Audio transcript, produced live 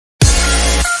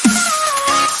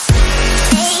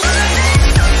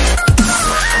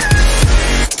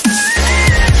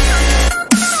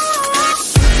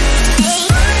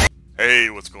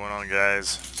going on, guys?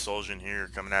 Soljan here,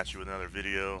 coming at you with another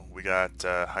video. We got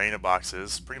hyena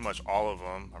boxes, pretty much all of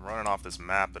them. I'm running off this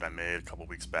map that I made a couple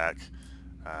weeks back.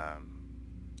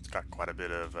 It's got quite a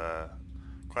bit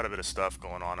of stuff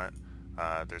going on it.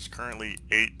 There's currently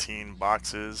 18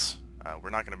 boxes.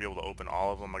 We're not going to be able to open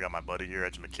all of them. I got my buddy here,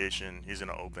 Education. He's going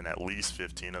to open at least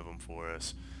 15 of them for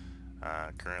us.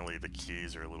 Currently, the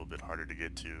keys are a little bit harder to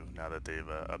get to now that they've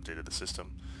updated the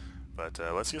system. But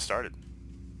let's get started.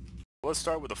 Let's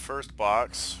start with the first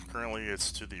box. Currently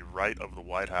it's to the right of the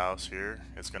White House here.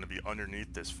 It's going to be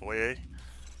underneath this foyer.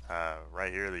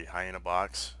 Right here, the hyena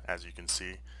box, as you can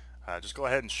see. Just go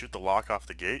ahead and shoot the lock off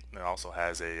the gate. It also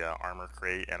has a armor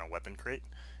crate and a weapon crate.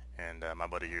 And my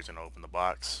buddy here is going to open the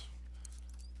box.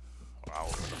 Or I'll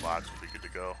open the box, we'll be good to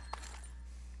go.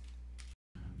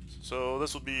 So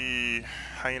this will be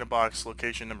hyena box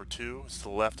location number 2. It's to the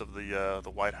left of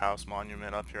the White House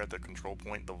monument up here at the control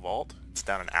point, the vault. It's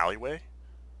down an alleyway.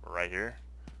 We're right here.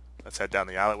 Let's head down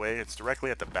the alleyway. It's directly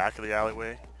at the back of the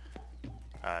alleyway.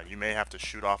 You may have to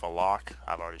shoot off a lock.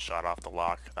 I've already shot off the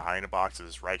lock. The hyena box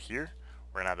is right here.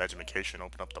 We're going to have Education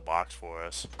open up the box for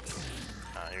us.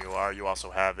 Here you are. You also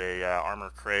have a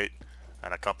armor crate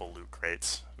and a couple loot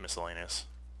crates, miscellaneous.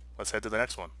 Let's head to the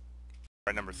next one.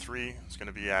 Right, number 3 is going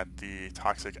to be at the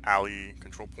Toxic Alley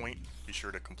control point. Be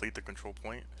sure to complete the control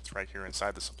point. It's right here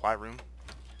inside the supply room.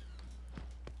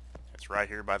 It's right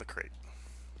here by the crate.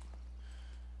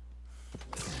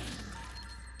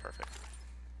 Perfect.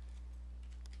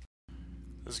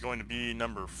 This is going to be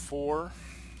number 4.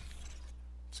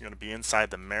 It's going to be inside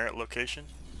the Merit location.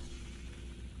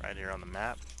 Right here on the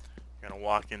map. You're going to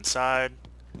walk inside.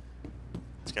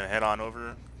 It's going to head on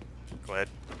over. Go ahead.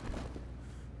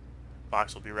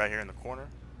 Box will be right here in the corner.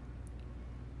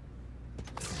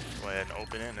 Go ahead and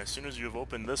open it, and as soon as you've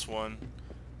opened this one,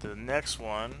 the next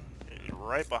one is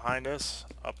right behind us,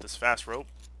 up this fast rope.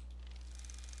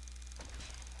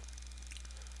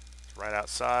 It's right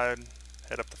outside.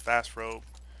 Head up the fast rope.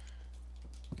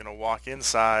 Gonna walk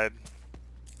inside.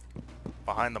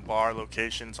 Behind the bar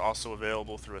location is also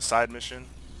available through a side mission,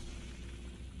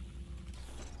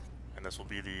 and this will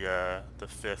be the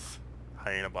 5th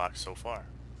hyena box so far.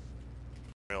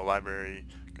 Library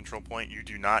control point. You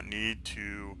do not need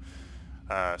to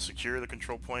secure the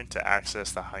control point to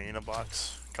access the hyena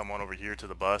box. Come on over here to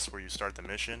the bus where you start the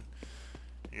mission.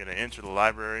 You're going to enter the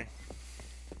library.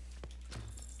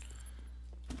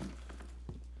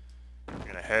 You're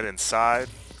going to head inside.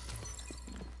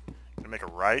 You're going to make a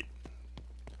right.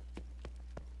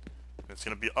 It's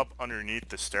going to be up underneath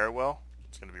the stairwell.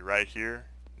 It's going to be right here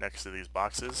next to these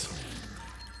boxes.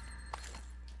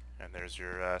 And there's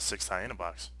your 6th hyena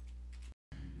box.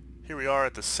 Here we are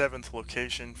at the 7th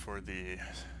location for the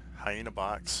hyena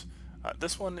box.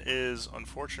 This one is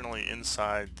unfortunately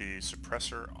inside the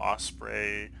Suppressor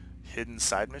Osprey hidden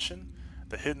side mission.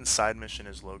 The hidden side mission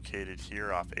is located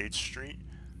here off 8th Street,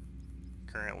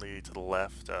 currently to the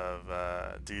left of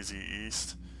DZ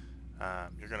East.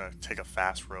 You're going to take a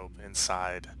fast rope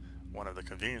inside one of the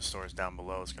convenience stores down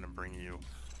below. It's going to bring you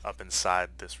up inside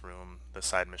this room. The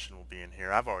side mission will be in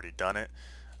here. I've already done it.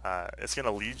 It's going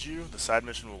to lead you, the side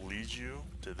mission will lead you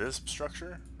to this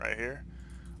structure right here.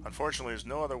 Unfortunately, there's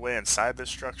no other way inside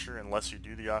this structure unless you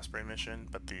do the Osprey mission,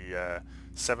 but the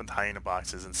 7th hyena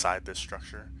box is inside this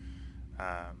structure.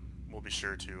 We'll be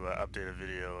sure to update a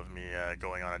video of me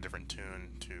going on a different tune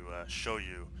to show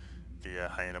you the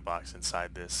hyena box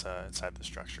inside this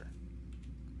structure.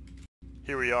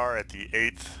 Here we are at the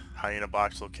 8th hyena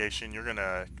box location. You're going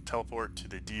to teleport to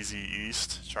the DZ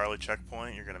East Charlie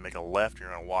checkpoint. You're going to make a left. You're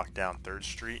going to walk down 3rd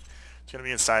Street. It's going to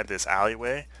be inside this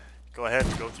alleyway. Go ahead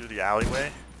and go through the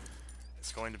alleyway.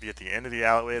 It's going to be at the end of the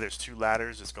alleyway. There's 2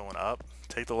 ladders. It's going up.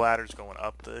 Take the ladders going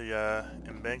up the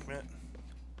embankment.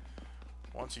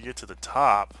 Once you get to the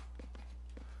top,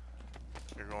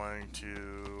 you're going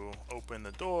to open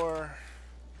the door.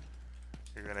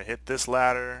 You're going to hit this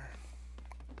ladder.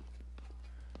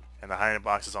 And the hyena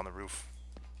box is on the roof,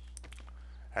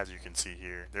 as you can see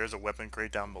here. There's a weapon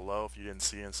crate down below if you didn't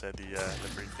see inside the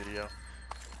brief video.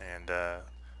 And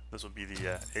this will be the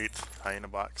 8th hyena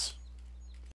box.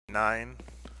 9,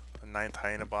 the 9th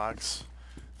hyena box.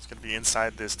 It's going to be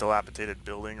inside this dilapidated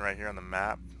building right here on the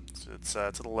map. So it's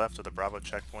to the left of the Bravo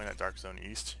checkpoint at Dark Zone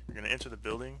East. You're going to enter the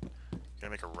building. You're going to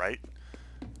make a right.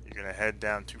 You're going to head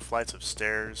down 2 flights of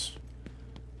stairs.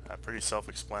 Pretty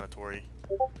self-explanatory.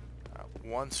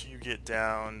 Once you get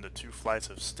down the 2 flights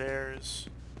of stairs,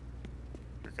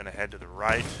 you're going to head to the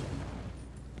right,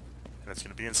 and it's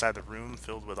going to be inside the room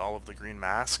filled with all of the green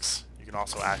masks. You can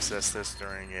also access this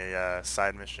during a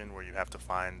side mission where you have to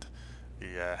find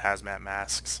the hazmat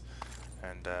masks.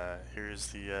 And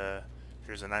here's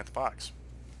Here's the 9th box.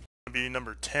 It's going to be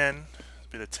number 10. It's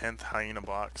be the 10th Hyena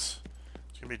box.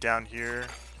 It's going to be down here.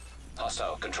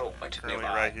 Hostile control point Currently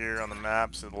nearby. right here on the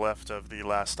map to the left of the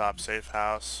last stop safe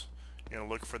house. You're going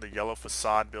to look for the yellow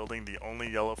facade building, the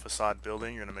only yellow facade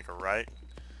building. You're going to make a right.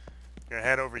 You're going to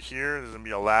head over here. There's going to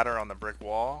be a ladder on the brick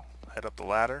wall. Head up the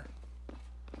ladder.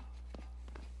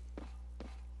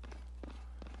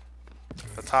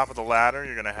 At the top of the ladder,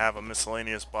 you're going to have a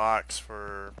miscellaneous box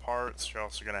for parts. You're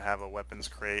also going to have a weapons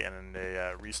crate and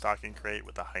a restocking crate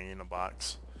with a Hyena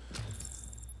box.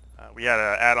 We had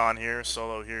an add-on here,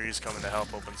 Solo here. He's coming to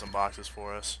help open some boxes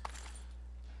for us.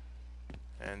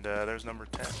 And there's number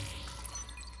 10.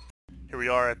 Here we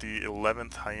are at the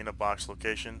 11th Hyena box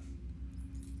location.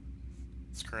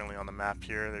 It's currently on the map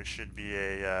here. There should be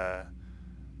a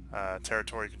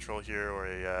territory control here or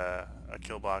a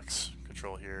kill box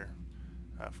control here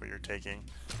for your taking.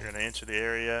 You're going to enter the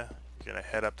area. You're going to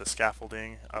head up the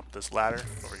scaffolding, up this ladder.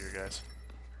 Over here, guys.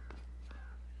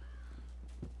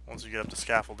 Once you get up the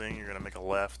scaffolding, you're going to make a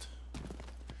left.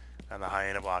 And the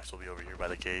Hyena box will be over here by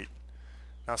the gate.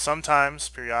 Now sometimes,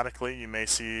 periodically, you may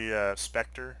see a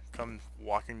Spectre come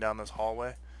walking down this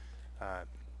hallway.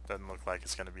 Doesn't look like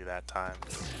it's going to be that time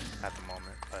at the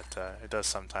moment, but it does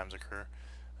sometimes occur.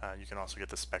 You can also get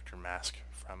the Spectre mask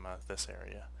from this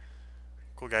area.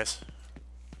 Cool, guys.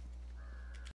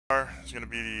 It's going to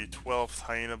be the 12th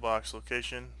Hyena box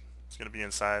location. It's going to be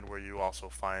inside where you also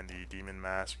find the demon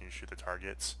mask and you shoot the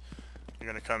targets.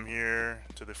 You're going to come here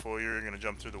to the foyer. You're going to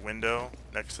jump through the window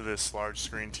next to this large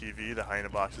screen TV. The Hyena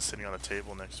box is sitting on the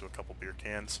table next to a couple beer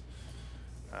cans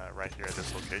right here at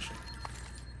this location.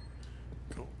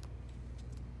 Cool.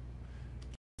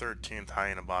 13th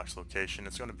Hyena box location.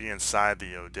 It's going to be inside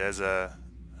the Odessa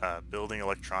building,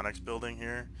 electronics building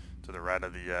here to the right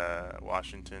of the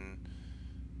Washington.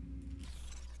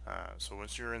 So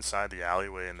once you're inside the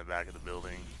alleyway in the back of the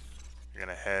building, you're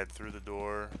going to head through the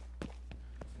door,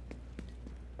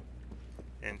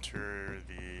 enter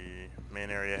the main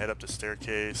area, head up the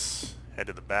staircase, head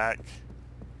to the back.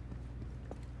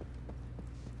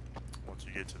 Once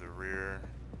you get to the rear,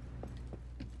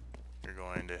 you're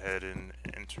going to head and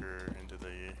enter into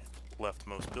the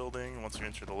leftmost building. Once you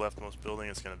enter the leftmost building,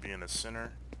 it's going to be in the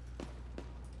center.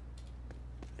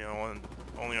 The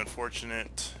only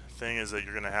unfortunate thing is that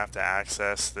you're going to have to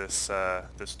access this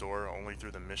this door only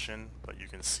through the mission, but you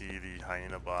can see the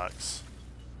Hyena box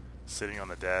sitting on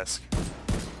the desk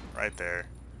right there.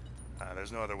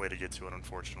 There's no other way to get to it,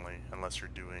 unfortunately, unless you're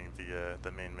doing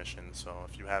the main mission. So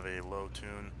if you have a low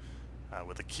tune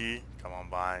with a key, come on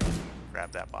by and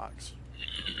grab that box.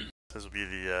 This will be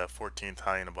the 14th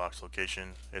Hyena box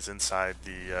location. It's inside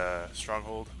the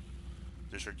stronghold,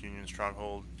 District Union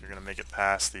stronghold. You're going to make it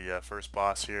past the first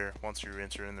boss here. Once you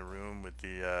enter in the room with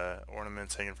the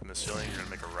ornaments hanging from the ceiling, you're going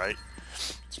to make a right.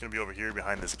 It's going to be over here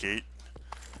behind this gate,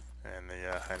 and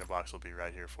the Hyena box will be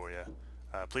right here for you.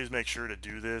 Please make sure to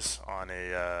do this on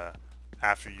a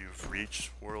after you've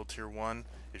reached World Tier 1.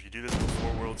 If you do this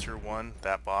before World Tier 1,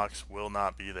 that box will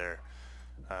not be there.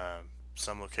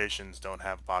 Some locations don't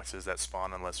have boxes that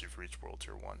spawn unless you've reached World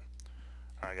Tier 1.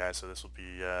 Alright guys, so this will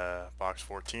be box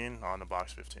 14 on to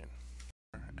box 15.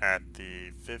 At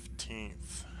the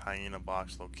 15th Hyena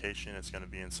box location, it's going to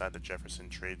be inside the Jefferson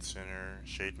Trade Center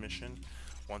Shade mission.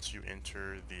 Once you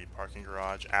enter the parking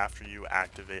garage, after you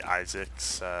activate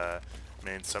Isaac's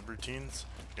main subroutines,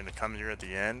 you're going to come here at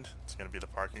the end. It's going to be the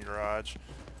parking garage.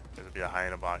 There's going to be a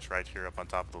Hyena box right here up on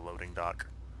top of the loading dock.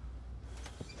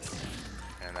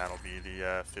 And that'll be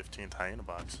the 15th Hyena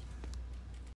box.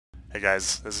 Hey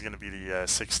guys, this is going to be the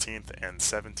 16th and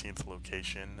 17th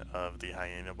location of the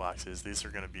Hyena boxes. These are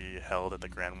going to be held at the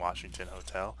Grand Washington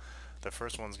Hotel. The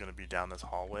first one's going to be down this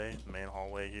hallway, the main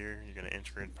hallway here. You're going to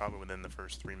enter in probably within the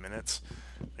first 3 minutes.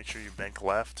 Make sure you bank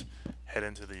left, head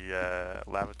into the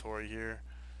lavatory here,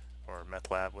 or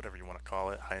meth lab, whatever you want to call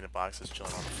it. Hyena box is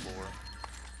chilling on the floor.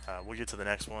 We'll get to the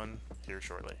next one here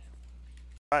shortly.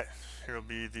 Alright, here will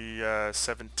be the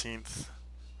 17th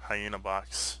Hyena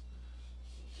box.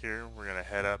 Here we're gonna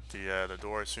head up the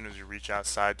door as soon as you reach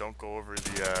outside. Don't go over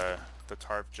the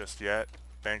tarp just yet.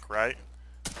 Bank right.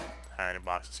 Hyena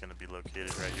box is gonna be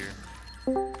located right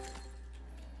here.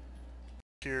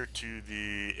 Here to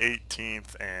the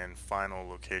 18th and final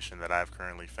location that I've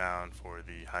currently found for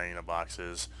the Hyena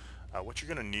boxes. What you're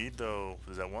gonna need though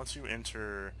is that once you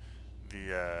enter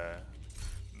the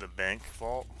bank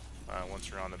vault, once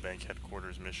you're on the bank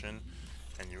headquarters mission,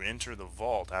 and you enter the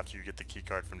vault after you get the key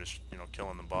card from just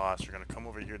killing the boss, you're going to come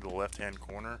over here to the left hand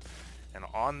corner, and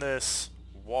on this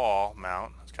wall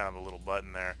mount, it's kind of a little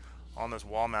button there, on this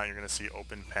wall mount you're going to see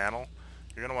open panel.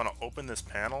 You're going to want to open this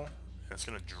panel, and it's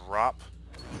going to drop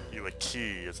you a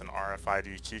key. It's an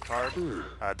RFID key card.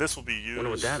 This will be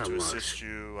used to assist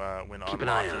you when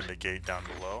unlocking the gate down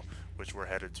below, which we're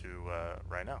headed to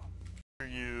right now.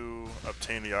 After you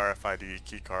obtain the RFID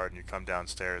key card and you come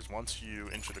downstairs, once you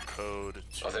enter the code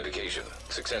to Authentication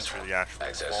successful. enter the actual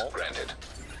Access vault, granted.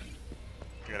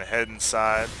 you're going to head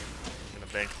inside, you're going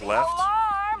to bank left,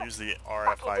 use the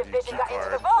RFID key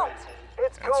card, and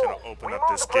it's going to open up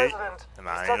this gate, and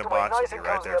the Hyena box will be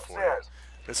right there for you.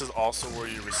 This is also where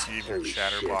you receive your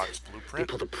Chatterbox blueprint. They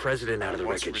pulled the president out of the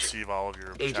Once you wreckage. receive all of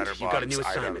your Agent, Chatterbox you got a new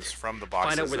assignment. items from the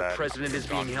boxes Find out where the that president is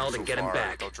have gone being held through and so get him far,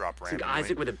 back. they'll drop Sync randomly.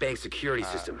 Isaac with the bank security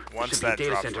system. Once Should be a that data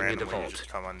drops center near the randomly, you vault. just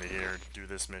come under here, do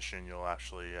this mission, you'll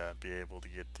actually be able to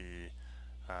get the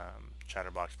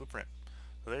Chatterbox blueprint.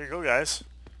 So there you go, guys.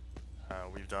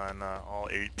 We've done all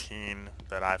 18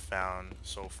 that I've found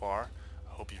so far.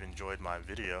 I hope you've enjoyed my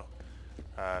video.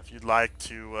 If you'd like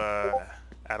to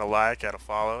add a like, add a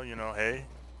follow, you know, hey,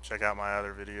 check out my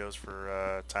other videos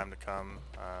for time to come.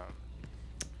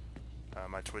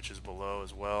 My Twitch is below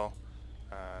as well.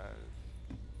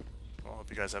 Well, hope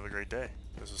you guys have a great day.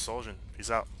 This is Soljan.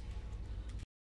 Peace out.